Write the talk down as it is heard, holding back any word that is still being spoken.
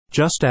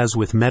Just as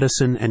with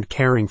medicine and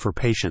caring for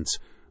patients,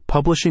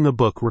 publishing a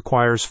book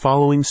requires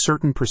following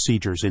certain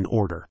procedures in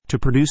order. To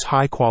produce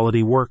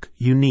high-quality work,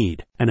 you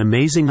need an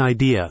amazing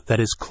idea that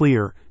is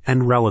clear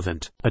and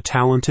relevant, a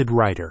talented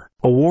writer,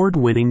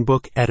 award-winning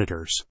book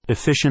editors,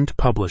 efficient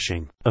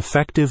publishing,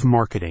 effective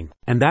marketing,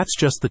 and that's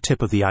just the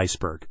tip of the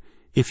iceberg.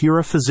 If you're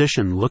a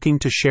physician looking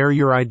to share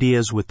your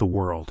ideas with the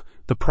world,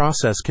 the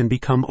process can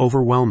become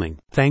overwhelming.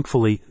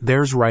 Thankfully,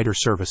 there's Writer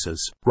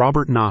Services.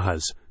 Robert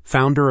Nahas,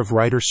 founder of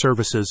Writer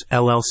Services,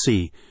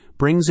 LLC,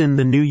 brings in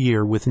the new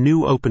year with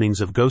new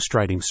openings of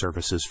ghostwriting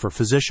services for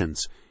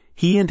physicians.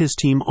 He and his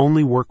team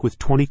only work with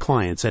 20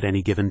 clients at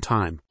any given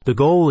time. The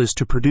goal is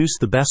to produce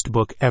the best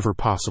book ever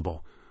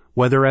possible,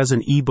 whether as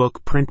an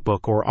ebook, print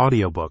book, or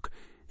audiobook,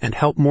 and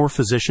help more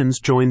physicians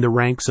join the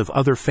ranks of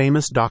other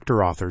famous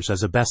doctor authors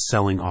as a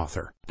best-selling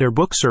author. Their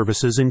book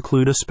services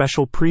include a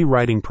special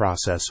pre-writing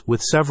process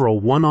with several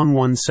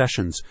one-on-one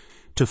sessions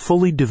to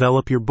fully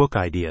develop your book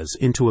ideas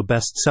into a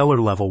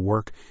bestseller-level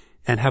work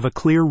and have a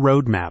clear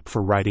roadmap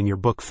for writing your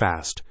book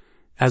fast.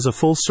 As a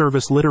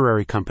full-service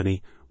literary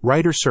company,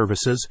 Writer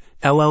Services,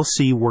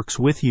 LLC works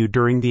with you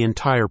during the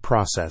entire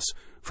process,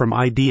 from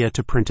idea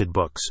to printed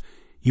books.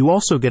 You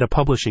also get a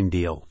publishing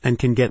deal and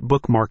can get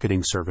book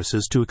marketing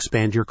services to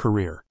expand your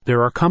career.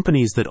 There are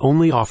companies that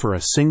only offer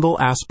a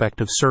single aspect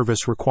of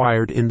service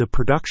required in the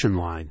production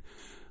line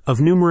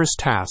of numerous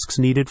tasks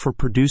needed for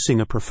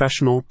producing a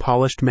professional,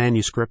 polished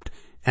manuscript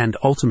and,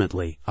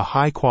 ultimately, a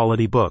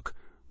high-quality book.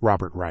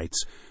 Robert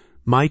writes,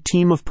 "My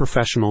team of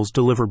professionals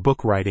deliver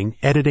book writing,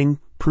 editing,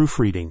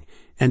 proofreading,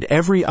 and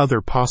every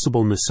other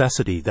possible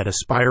necessity that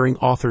aspiring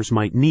authors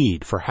might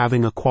need for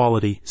having a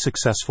quality,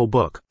 successful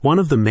book." One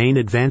of the main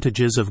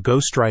advantages of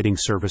ghostwriting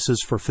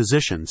services for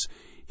physicians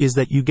is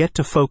that you get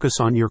to focus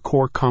on your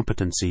core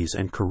competencies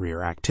and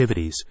career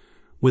activities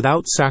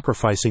without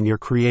sacrificing your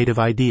creative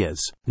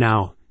ideas.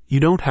 Now, you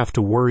don't have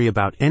to worry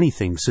about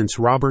anything since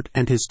Robert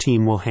and his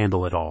team will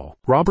handle it all.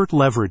 Robert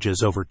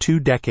leverages over 2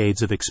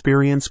 decades of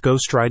experience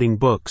ghostwriting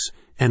books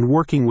and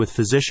working with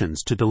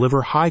physicians to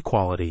deliver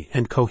high-quality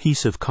and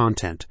cohesive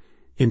content.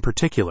 In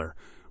particular,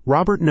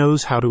 Robert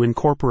knows how to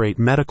incorporate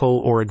medical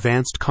or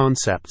advanced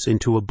concepts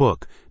into a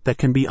book that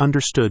can be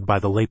understood by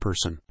the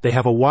layperson. They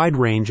have a wide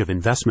range of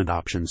investment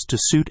options to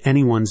suit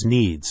anyone's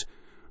needs.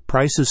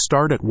 Prices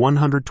start at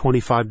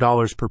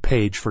 $125 per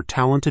page for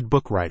talented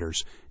book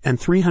writers and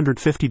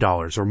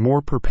 $350 or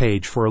more per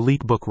page for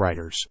elite book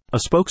writers. A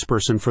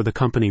spokesperson for the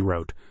company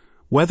wrote,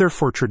 "Whether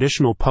for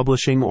traditional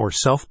publishing or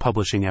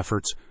self-publishing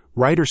efforts,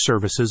 Writer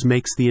Services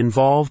makes the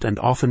involved and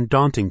often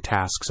daunting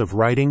tasks of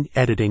writing,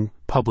 editing,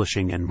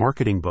 publishing, and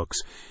marketing books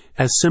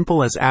as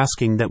simple as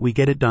asking that we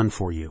get it done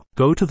for you."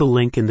 Go to the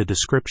link in the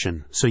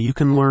description so you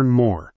can learn more.